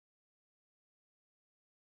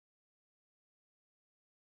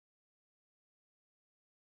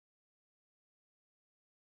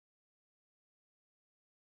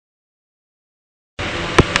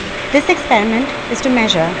This experiment is to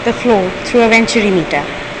measure the flow through a Venturimeter.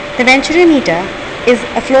 The Venturimeter is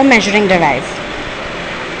a flow measuring device.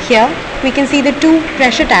 Here we can see the two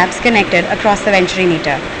pressure tabs connected across the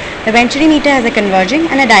Venturimeter. The Venturimeter has a converging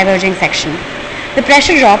and a diverging section. The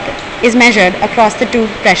pressure drop is measured across the two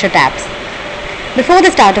pressure tabs. Before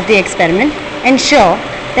the start of the experiment, ensure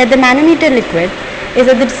that the manometer liquid is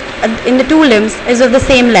in the two limbs is of the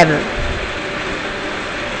same level.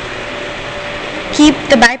 Keep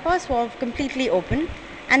the bypass valve completely open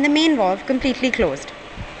and the main valve completely closed.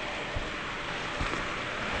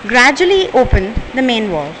 Gradually open the main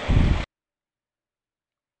valve.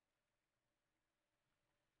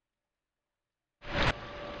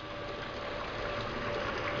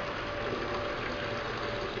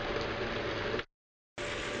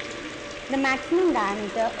 The maximum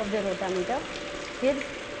diameter of the rotameter gives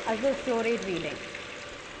us the flow rate reading.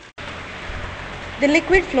 The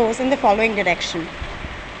liquid flows in the following direction.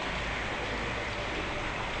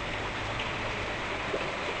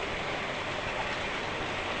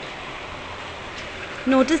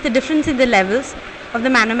 Notice the difference in the levels of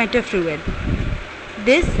the manometer fluid.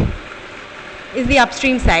 This is the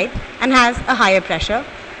upstream side and has a higher pressure.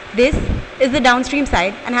 This is the downstream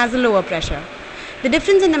side and has a lower pressure. The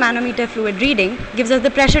difference in the manometer fluid reading gives us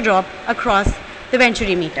the pressure drop across the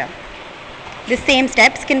Venturimeter. The same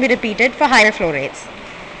steps can be repeated for higher flow rates.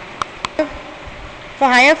 For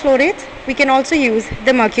higher flow rates, we can also use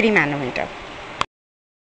the mercury manometer.